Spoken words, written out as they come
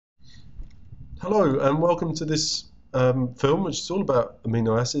Hello and welcome to this film, which is all about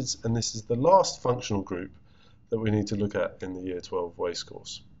amino acids, and this is the last functional group that we need to look at in the Year 12 WACE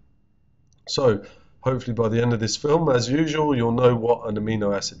course. So hopefully by the end of this film, as usual, you'll know what an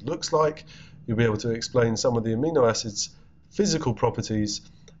amino acid looks like. You'll be able to explain some of the amino acids' physical properties,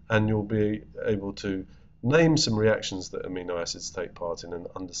 and you'll be able to name some reactions that amino acids take part in and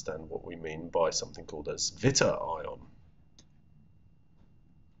understand what we mean by something called as Vitter ion.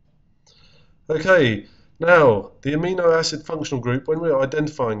 Okay, now the amino acid functional group, when we're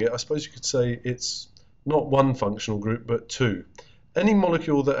identifying it, I suppose you could say it's not one functional group but two. Any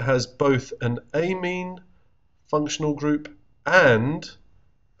molecule that has both an amine functional group and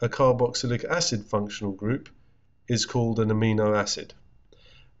a carboxylic acid functional group is called an amino acid.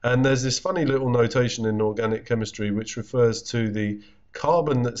 And there's this funny little notation in organic chemistry which refers to the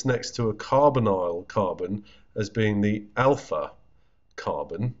carbon that's next to a carbonyl carbon as being the alpha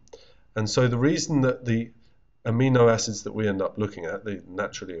carbon. And so the reason that the amino acids that we end up looking at, the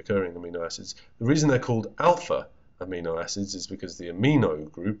naturally occurring amino acids, the reason they're called alpha amino acids is because the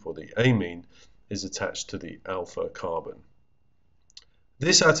amino group, or the amine, is attached to the alpha carbon.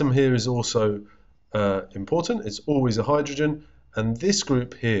 This atom here is also important. It's always a hydrogen, and this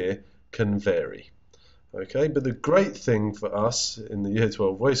group here can vary. Okay, but the great thing for us in the Year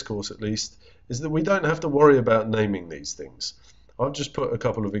 12 WACE course, at least, is that we don't have to worry about naming these things. I've just put a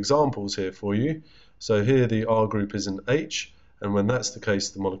couple of examples here for you. So here the R group is an H, and when that's the case,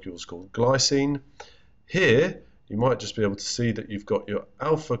 the molecule is called glycine. Here, you might just be able to see that you've got your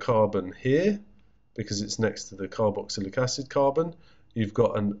alpha carbon here, because it's next to the carboxylic acid carbon. You've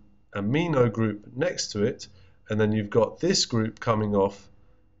got an amino group next to it, and then you've got this group coming off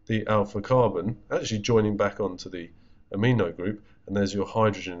the alpha carbon, actually joining back onto the amino group, and there's your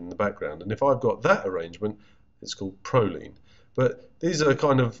hydrogen in the background. And if I've got that arrangement, it's called proline. But these are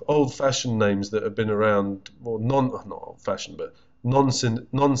kind of old-fashioned names that have been around, or not old-fashioned, but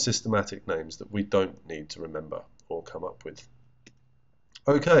non-systematic names that we don't need to remember or come up with.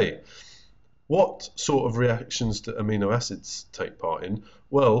 Okay, what sort of reactions do amino acids take part in?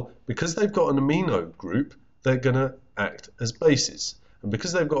 Well, because they've got an amino group, they're going to act as bases. And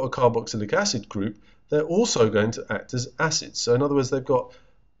because they've got a carboxylic acid group, they're also going to act as acids. So in other words, they've got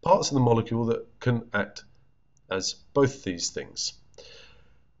parts of the molecule that can act as both these things.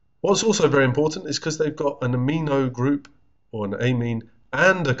 What's also very important is because they've got an amino group, or an amine,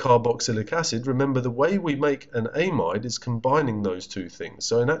 and a carboxylic acid. Remember, the way we make an amide is combining those two things.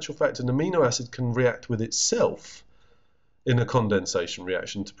 So in actual fact, an amino acid can react with itself in a condensation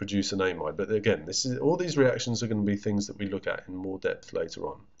reaction to produce an amide. But again, all these reactions are going to be things that we look at in more depth later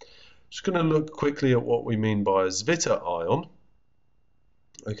on. Just going to look quickly at what we mean by a Vitter ion.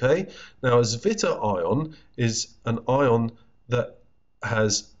 Okay, now a Vitter ion is an ion that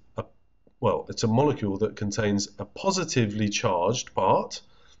has it's a molecule that contains a positively charged part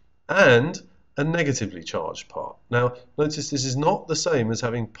and a negatively charged part. Now, notice this is not the same as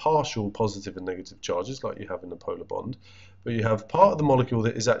having partial positive and negative charges like you have in a polar bond, but you have part of the molecule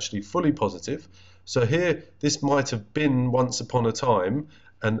that is actually fully positive. So here, this might have been once upon a time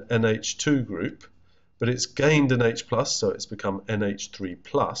an NH2 group, but it's gained an H+, so it's become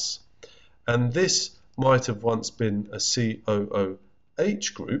NH3+, and this might have once been a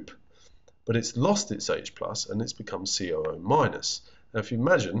COOH group, but it's lost its H+, and it's become COO-. Now if you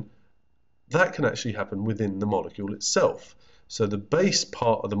imagine, that can actually happen within the molecule itself. So the base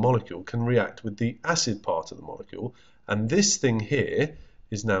part of the molecule can react with the acid part of the molecule, and this thing here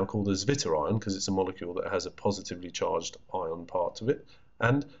is now called a Vitter ion because it's a molecule that has a positively charged ion part of it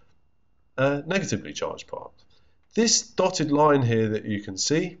and a negatively charged part. This dotted line here that you can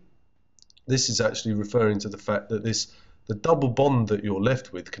see, this is actually referring to the fact that the double bond that you're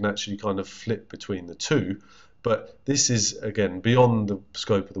left with can actually kind of flip between the two, but this is again beyond the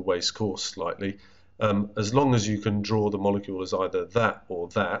scope of the WACE course slightly. As long as you can draw the molecule as either that or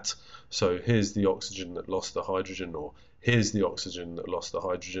that, so here's the oxygen that lost the hydrogen, or here's the oxygen that lost the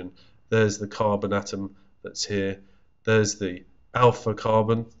hydrogen, there's the carbon atom that's here, there's the alpha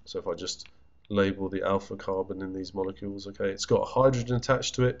carbon, so if I just label the alpha carbon in these molecules, okay, it's got a hydrogen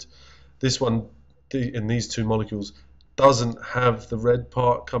attached to it. This one in these two molecules doesn't have the red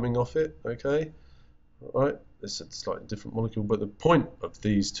part coming off it, okay, all right. It's a slightly different molecule, but the point of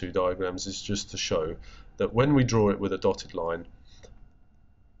these two diagrams is just to show that when we draw it with a dotted line,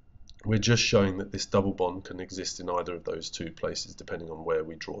 we're just showing that this double bond can exist in either of those two places depending on where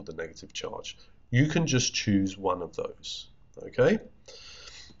we draw the negative charge. You can just choose one of those, okay?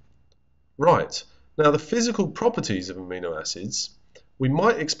 Right, now the physical properties of amino acids, we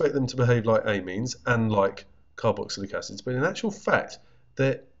might expect them to behave like amines and like carboxylic acids, but in actual fact,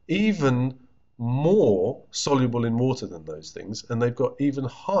 they're even more soluble in water than those things, and they've got even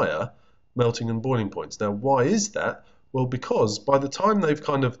higher melting and boiling points. Now, why is that? Well, because by the time they've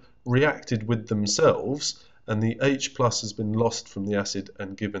kind of reacted with themselves and the H plus has been lost from the acid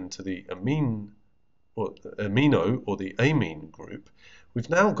and given to the amino or the amine group, we've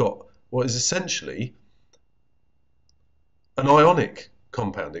now got what is essentially an ionic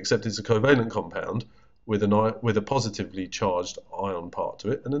compound, except it's a covalent compound with a positively charged ion part to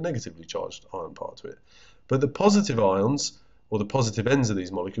it and a negatively charged ion part to it. But the positive ions, or the positive ends of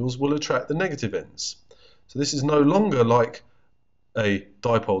these molecules, will attract the negative ends. So this is no longer like a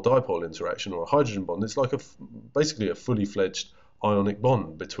dipole-dipole interaction or a hydrogen bond. It's like basically a fully fledged ionic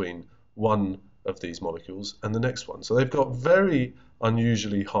bond between one of these molecules and the next one. So they've got very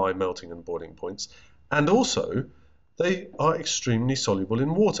unusually high melting and boiling points, and also they are extremely soluble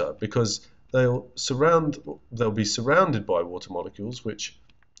in water because they'll be surrounded by water molecules which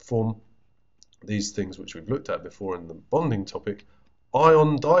form these things which we've looked at before in the bonding topic,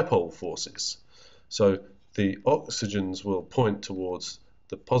 ion dipole forces. So the oxygens will point towards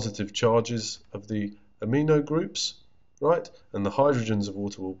the positive charges of the amino groups, right? And the hydrogens of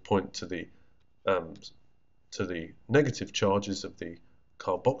water will point to the negative charges of the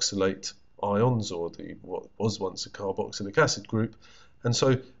carboxylate ions, or what was once a carboxylic acid group. And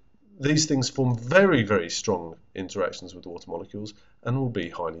so these things form very, very strong interactions with water molecules and will be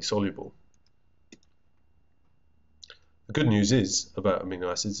highly soluble. The good news is about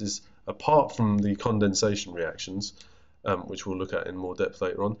amino acids is, apart from the condensation reactions, which we'll look at in more depth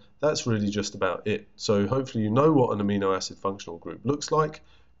later on, that's really just about it. So hopefully you know what an amino acid functional group looks like.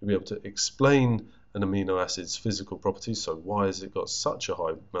 You'll be able to explain an amino acid's physical properties. So why has it got such a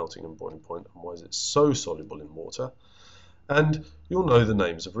high melting and boiling point, and why is it so soluble in water? And you'll know the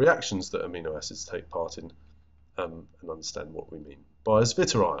names of reactions that amino acids take part in, and understand what we mean by as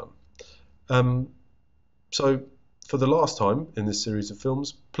Vitter Ion. So for the last time in this series of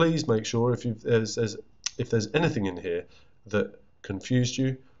films, please make sure if there's anything in here that confused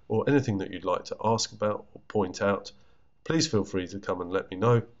you, or anything that you'd like to ask about or point out, please feel free to come and let me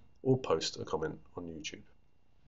know, or post a comment on YouTube.